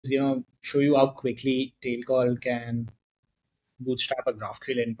show you how quickly Tailcall can bootstrap a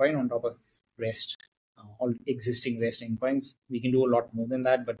GraphQL endpoint on top of REST, all existing REST endpoints. We can do a lot more than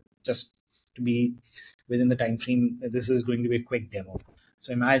that, but just to be within the time frame, this is going to be a quick demo.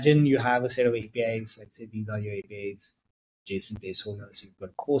 So imagine you have a set of APIs. Let's say these are your APIs, JSON placeholder. So you've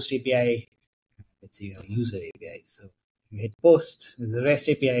got post API. Let's say your user API. So you hit post. There's a REST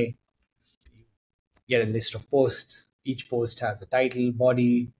API. You get a list of posts. Each post has a title,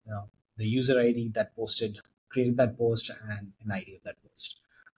 body, the user ID that created that post, and an ID of that post.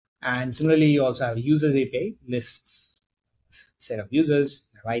 And similarly, you also have a users API, lists set of users,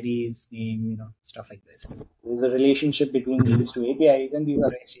 IDs, name, stuff like this. There's a relationship between these two APIs, and these are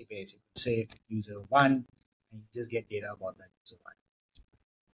REST APIs. You could say user one, and you just get data about that user one.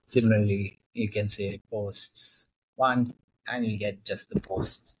 Similarly, you can say posts one, and you get just the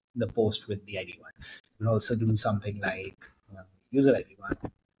post with the ID one. You can also do something like user ID one,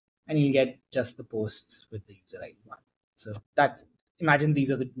 and you'll get just the posts with the user ID one. So that's, imagine these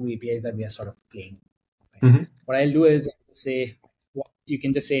are the two APIs that we are sort of playing. Right? What I'll do is say, you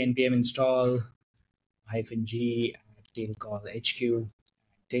can just say npm install -g tailcall HQ.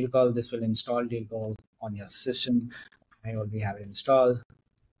 Tailcall, this will install Tailcall on your system. I already have it installed.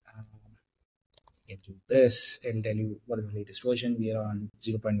 You can do this. It'll tell you what is the latest version. We are on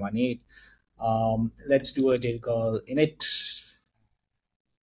 0.18. Let's do a Tailcall init.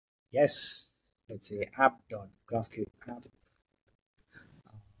 Yes. Let's say app.graphql app.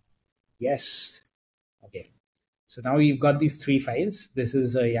 Yes. Okay. So now you've got these three files. This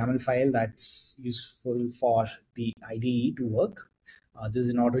is a YAML file that's useful for the IDE to work. This is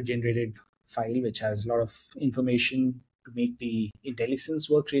an auto-generated file which has a lot of information to make the IntelliSense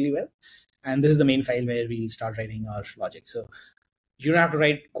work really well. And this is the main file where we'll start writing our logic. So you don't have to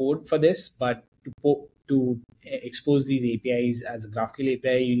write code for this, but to expose these APIs as a GraphQL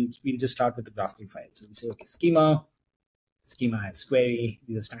API, we'll just start with the GraphQL file. So we'll say, okay, schema has query.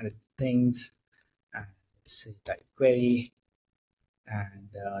 These are standard things. And let's say type query. And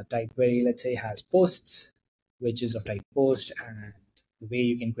type query, let's say, has posts, which is of type post. And the way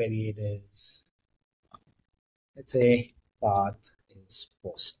you can query it is, let's say, path is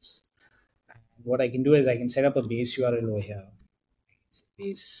posts. And what I can do is I can set up a base URL over here. It's a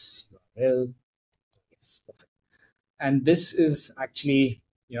base URL. Yes, perfect. And this is actually,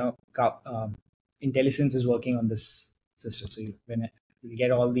 IntelliSense is working on this system. So when you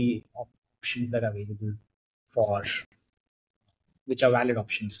get all the options that are available for, which are valid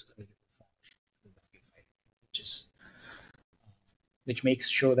options available for the file, which makes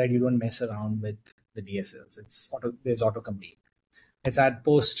sure that you don't mess around with the DSLs. There's autocomplete. Let's add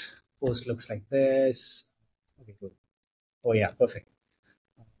post. Post looks like this. Okay, good. Oh yeah, perfect.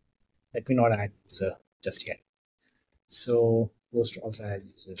 Let me not add user just yet. So post also has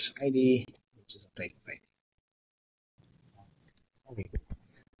user ID, which is a type of ID. Okay.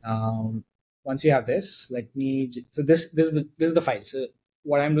 Once you have this, so this is the file. So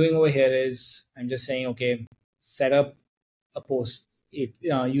what I'm doing over here is I'm just saying, okay, set up a post.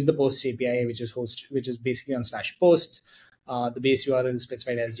 Use the post API, which is basically on /post. The base URL is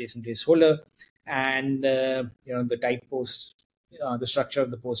specified as JSON placeholder, and the type post, the structure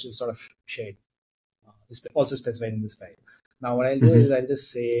of the post is sort of shared. It's also specified in this file. Now what I'll do is I'll just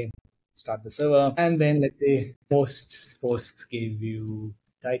say start the server, and then let's say posts give you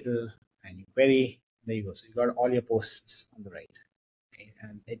title and you query. There you go. So you got all your posts on the right, okay?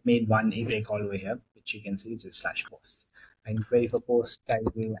 And it made one API call over here, which you can see, which is /posts. I can query for post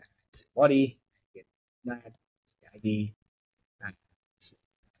title and body, get that ID.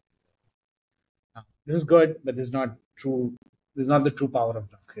 This is good, but this is not true. This is not the true power of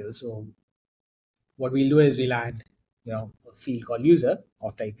GraphQL. So what we'll do is we'll add, a field called user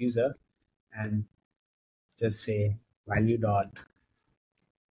of type user, and just say value dot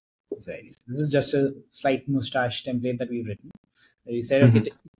user ID. This is just a slight mustache template that we've written. We said, okay,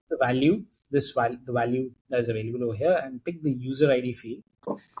 take the value, the value that is available over here, and pick the user ID field,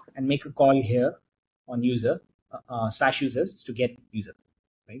 and make a call here on user /users to get user.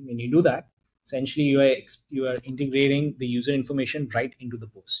 Right? When you do that, essentially you are integrating the user information right into the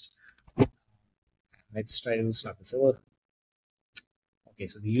post. Let's try to start the server. Okay,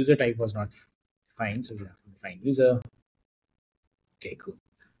 so the user type was not fine, so we'll have to define user. Okay, cool.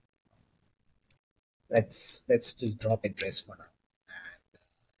 Let's just drop address for now. And let's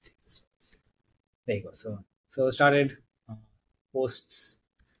see this. There you go. So started posts.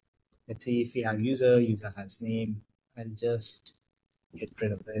 Let's see if we have user has name. I'll just get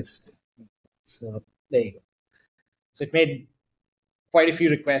rid of this. So there you go. So it made quite a few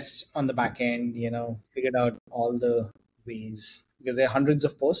requests on the back end, figured out all the ways, because there are hundreds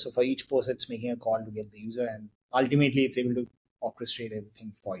of posts. So for each post, it's making a call to get the user, and ultimately, it's able to orchestrate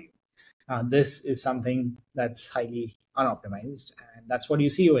everything for you. This is something that's highly unoptimized, and that's what you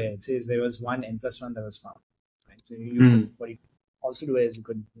see over here. It says there was one n plus one that was found. Right? So you could, what you also do is you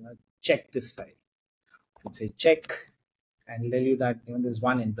could check this file. You could say check, and it'll tell you that there's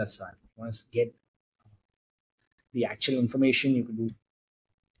one n plus one. You want to get the actual information, you could do.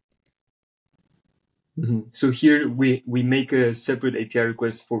 So here we make a separate API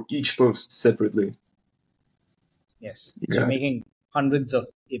request for each post separately. Yes. So you're making hundreds of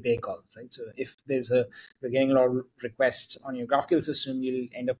API calls, right? So if you're getting a lot of requests on your GraphQL system, you'll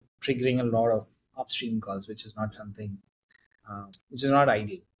end up triggering a lot of upstream calls, which is not something, which is not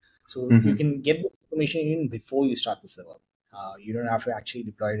ideal. So you can get this information even before you start the server. You don't have to actually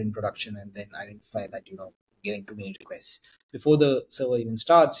deploy it in production and then identify that getting too many requests. Before the server even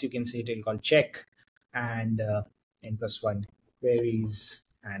starts, you can say tailcall check and n plus one queries,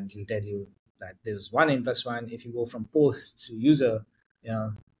 and it'll tell you that there's one n plus one. If you go from post to user,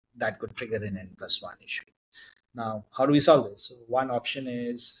 that could trigger an n plus one issue. Now, how do we solve this? So one option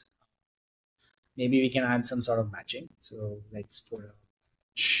is maybe we can add some sort of batching. So let's put a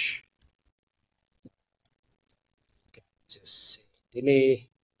batch. Okay, just say delay,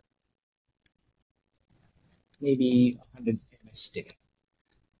 maybe 100 ms delay.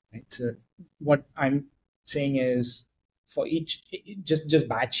 Right. So what I'm saying is, for each, just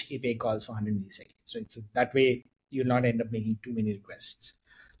batch API calls for 100 milliseconds, right? So that way you'll not end up making too many requests.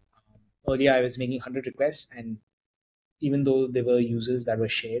 Earlier I was making 100 requests, and even though there were users that were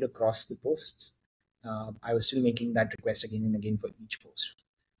shared across the posts, I was still making that request again and again for each post.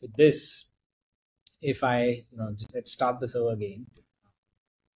 With this, if I, let's start the server again.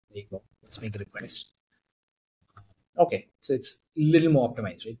 There you go. Let's make a request. Okay, so it's a little more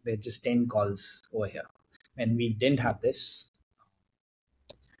optimized, right? There are just 10 calls over here. When we didn't have this,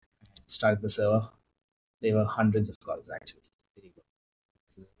 started the server, there were hundreds of calls actually. There you go.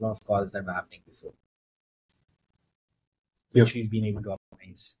 So a lot of calls that were happening before, which we've been able to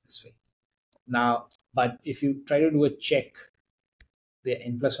optimize this way. Now, but if you try to do a check, the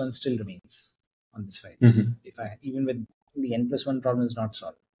n plus one still remains on this file. Even with the n plus one problem is not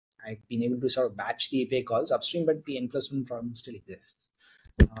solved, I've been able to sort of batch the API calls upstream, but the n plus one problem still exists.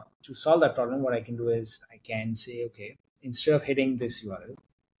 To solve that problem, what I can do is I can say, okay, instead of hitting this URL,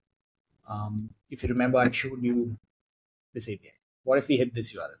 if you remember, I showed you this API. What if we hit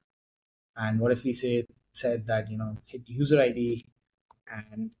this URL? And what if we said that, hit user ID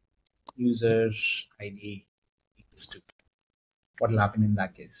and user ID equals 2? What will happen in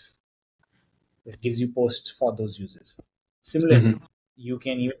that case? It gives you posts for those users. Similarly, you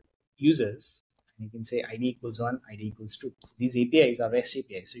can use users, and you can say ID equals 1, ID equals 2. So these APIs are REST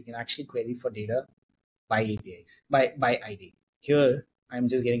APIs, so you can actually query for data by APIs, by ID. Here, I'm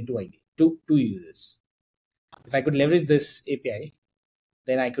just getting two users. If I could leverage this API,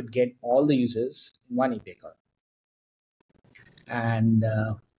 then I could get all the users in one API call. And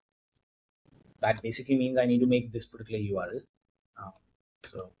that basically means I need to make this particular URL.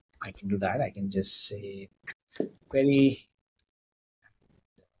 So I can do that. I can just say query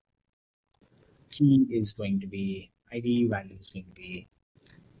key is going to be ID, value is going to be,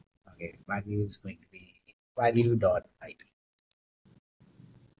 okay, value is going to be value dot ID.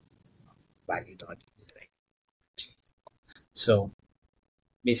 Value dot user ID. So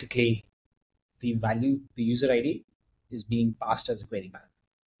basically, the user ID is being passed as a query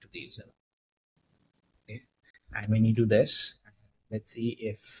parameter to the user. Okay, and when you do this, let's see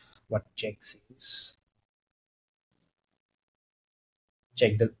if what check says.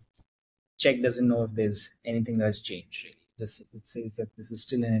 Check doesn't know if there's anything that has changed really. It says that this is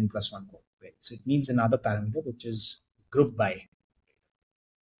still an n plus one code. Right? So it needs another parameter which is grouped by.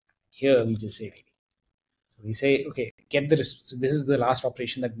 Here we just say ID. So we say, okay, so this is the last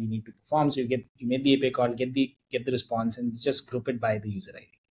operation that we need to perform. So you made the API call, get the response, and just group it by the user ID.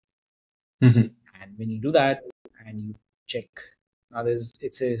 And when you do that and you check, now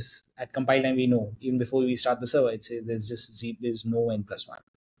it says at compile time we know, even before we start the server, it says there's no n plus one.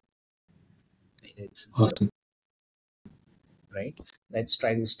 It's 0. Awesome. Right? Let's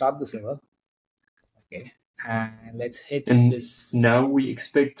try to start the server. Okay, and let's hit this. Now we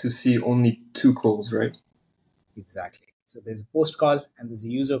expect to see only 2 calls, right? Exactly. So there's a post call and there's a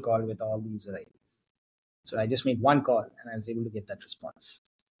user call with all the user IDs. So I just made one call and I was able to get that response.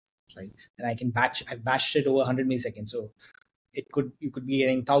 Right? And I've batched it over 100 milliseconds. So you could be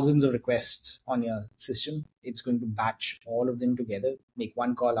getting thousands of requests on your system. It's going to batch all of them together, make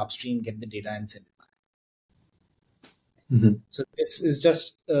one call upstream, get the data, and send it back. So this is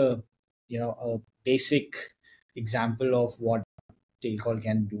just a basic example of what Tailcall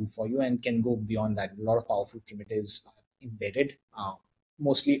can do for you and can go beyond that. A lot of powerful primitives are embedded,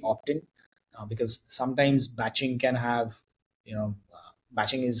 mostly opt-in, because sometimes batching can have,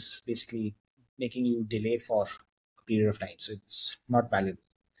 batching is basically making you delay for a period of time. So it's not valuable.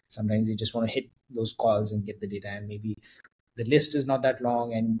 Sometimes you just want to hit those calls and get the data, and maybe the list is not that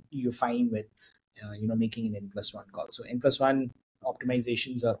long and you're fine with, making an n+1 call. So n+1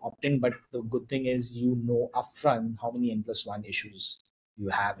 optimizations are opt-in, but the good thing is upfront how many n+1 issues you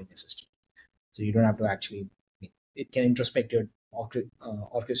have in your system. So you don't have to actually, it can introspect your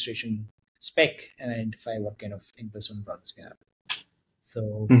orchestration spec and identify what kind of n+1 problems you have.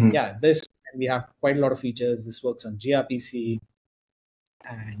 So Mhm. yeah, we have quite a lot of features. This works on gRPC,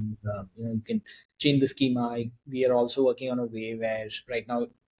 and you can change the schema. We are also working on a way where right now,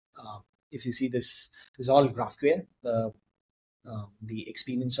 if you see this is all GraphQL. The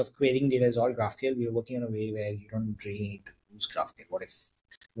experience of querying data is all GraphQL. We are working on a way where you don't really need to use GraphQL. What if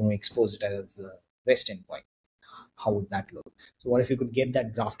you want to expose it as a REST endpoint? How would that look? So what if you could get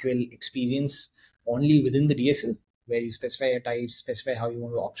that GraphQL experience only within the DSL, where you specify your types, specify how you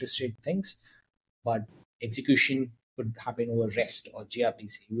want to orchestrate things, but execution could happen over REST or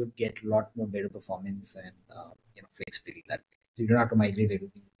gRPC. You would get a lot more better performance and flexibility that way. So you don't have to migrate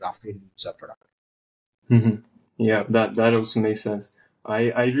everything to GraphQL to use our product. Mhm. Yeah, that also makes sense.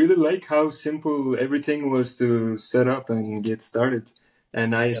 I really like how simple everything was to set up and get started,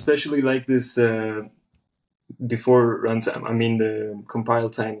 and I Yep. especially like this before runtime. I mean the compile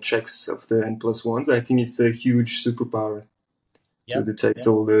time checks of the n+1s. I think it's a huge superpower to Yep. detect Yep.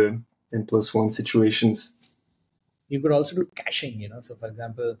 all the n+1 situations. You could also do caching. So for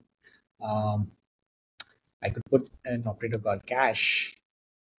example, um, I could put an operator called cache,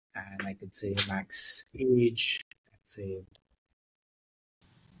 and I could say max age, let's say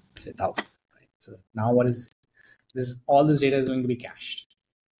 1,000. Right. So now what is this? All this data is going to be cached.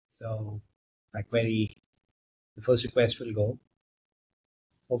 So that query, the first request will go.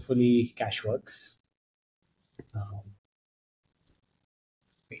 Hopefully, cache works. Um,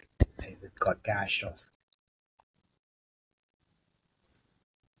 Wait, is it got cached or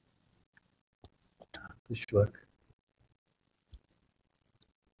this should work?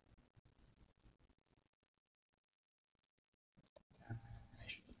 I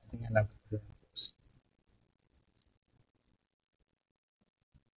think I'll have to put it on pause.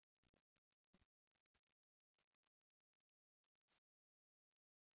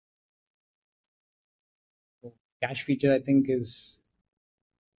 So cache feature, I think, is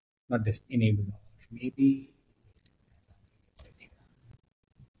not just enabled. Maybe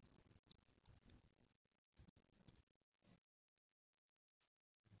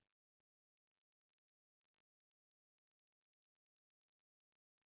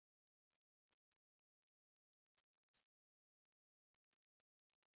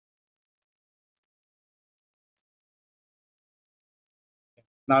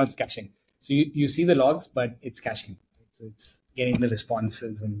now it's caching. So you see the logs, but it's caching. So it's getting the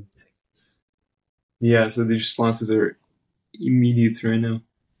responses in seconds. Yeah, so the responses are immediate right now.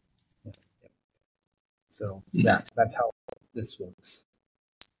 Yeah, yeah. So yeah, Nice. that's how this works.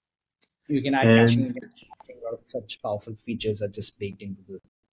 You can add caching. You And can add a lot of such powerful features are just baked into the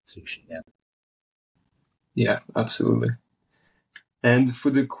solution. Yeah. yeah, absolutely. And for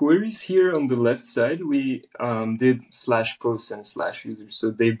the queries here on the left side, we did /posts and /users.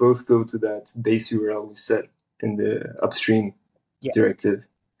 So they both go to that base URL we set in the upstream Yes. directive.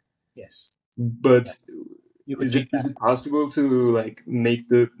 Yes. Yeah. But You could is it check is that. it possible to like make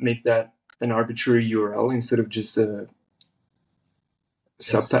that an arbitrary URL instead of just a Yes.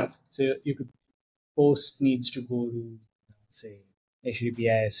 subpath? So you could post needs to go to, say,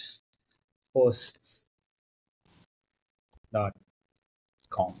 https posts.com.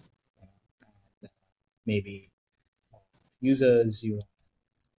 And maybe users, you want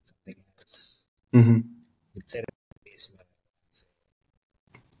something else. Mm-hmm. You'd set it base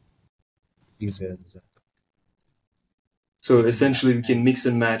users. So You can do that. essentially, we can And mix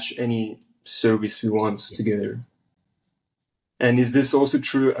and match any service we want yes, together. And is this also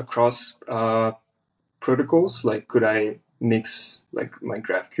true across protocols? Like, could I mix like my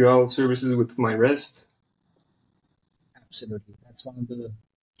GraphQL services with my REST? absolutely. That's one of the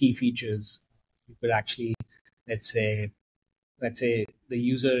key features. You could actually, let's say, the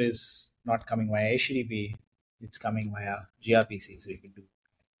user is not coming via HTTP, it's coming via gRPC. So you can do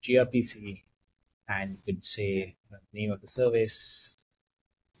gRPC, and you could say the name of the service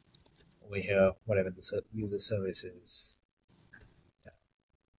over here, whatever the user service is,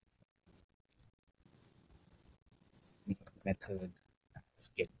 name of the method,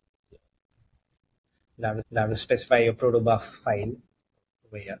 get you'll have to specify your protobuf file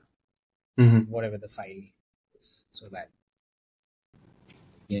over here, whatever the file is, so that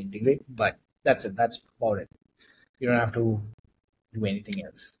you can integrate. But that's it. That's about it. You don't have to do anything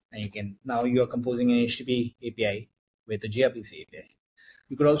else. And you can, now you're composing an HTTP API with a gRPC API.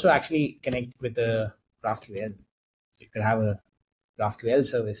 You could also actually connect with the GraphQL. So you could have a GraphQL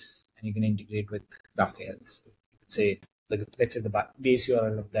service and you can integrate with GraphQL. So you could say, let's say the base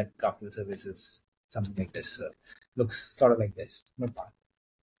URL of that GraphQL service is something like this. Looks sort of like this.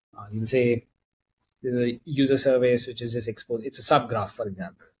 You'll say there's a user service which is just exposed. It's a subgraph, for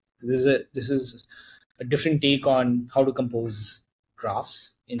example. So this is a different take on how to compose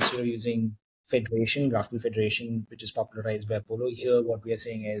graphs instead of using federation, GraphQL federation, which is popularized by Apollo. Here, what we are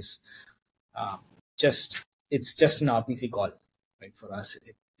saying is it's just an RPC call, right? For us,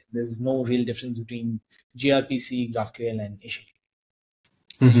 there's no real difference between gRPC, GraphQL, and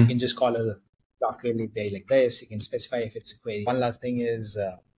HTTP. You can just call a GraphQL API like this. You can specify if it's a query. One last thing is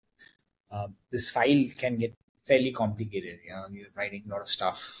this file can get fairly complicated. You're writing a lot of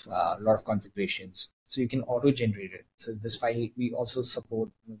stuff, a lot of configurations. So you can auto-generate it. So this file, we also support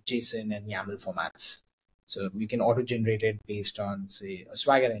JSON and YAML formats. So we can auto-generate it based on, say, a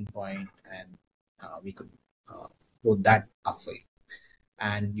Swagger endpoint, and we could load that up for you.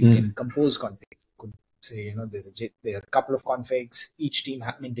 And you can compose configs. You could say, there are a couple of configs. Each team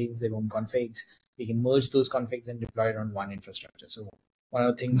maintains their own configs. We can merge those configs and deploy it on one infrastructure. So one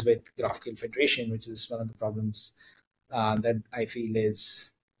of the things with GraphQL federation, which is one of the problems that I feel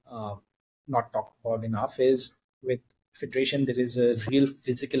is not talked about enough, is with federation, there is a real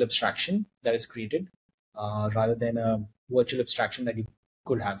physical abstraction that is created rather than a virtual abstraction that you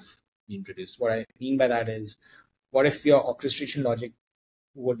could have introduced. What I mean by that is, what if your orchestration logic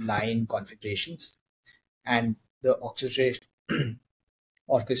would lie in configurations, and the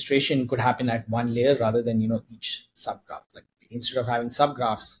orchestration could happen at one layer rather than each subgraph. Like instead of having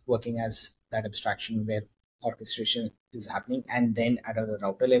subgraphs working as that abstraction where orchestration is happening, and then at a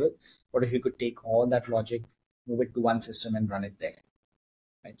router level, what if you could take all that logic, move it to one system, and run it there?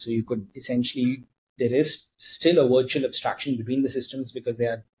 Right. So you could essentially, there is still a virtual abstraction between the systems because they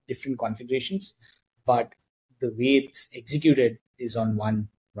are different configurations, but the way it's executed is on one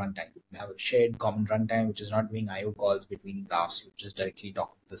runtime. You have a shared common runtime, which is not doing IO calls between graphs. You just directly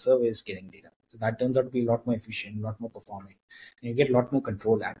talk to the service, getting data. So that turns out to be a lot more efficient, a lot more performing, and you get a lot more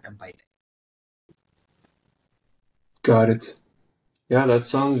control at compiling. Got it. Yeah, that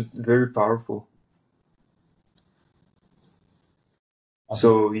sounds very powerful. Awesome.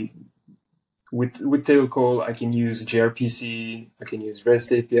 So with Tailcall, I can use gRPC, I can use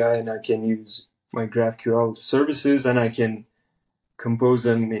REST API, and I can use my GraphQL services, and I can compose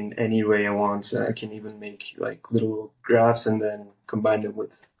them in any way I want. I can even make like little graphs and then combine them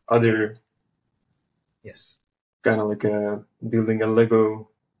with other. Yes. Kind of like building a Lego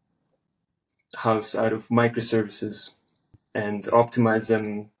house out of microservices and optimize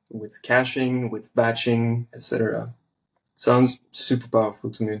them with caching, with batching, etc. Sounds super powerful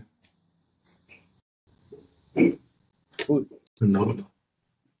to me. Cool. Phenomenal.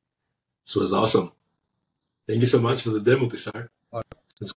 This was awesome. Thank you so much for the demo, Tushar.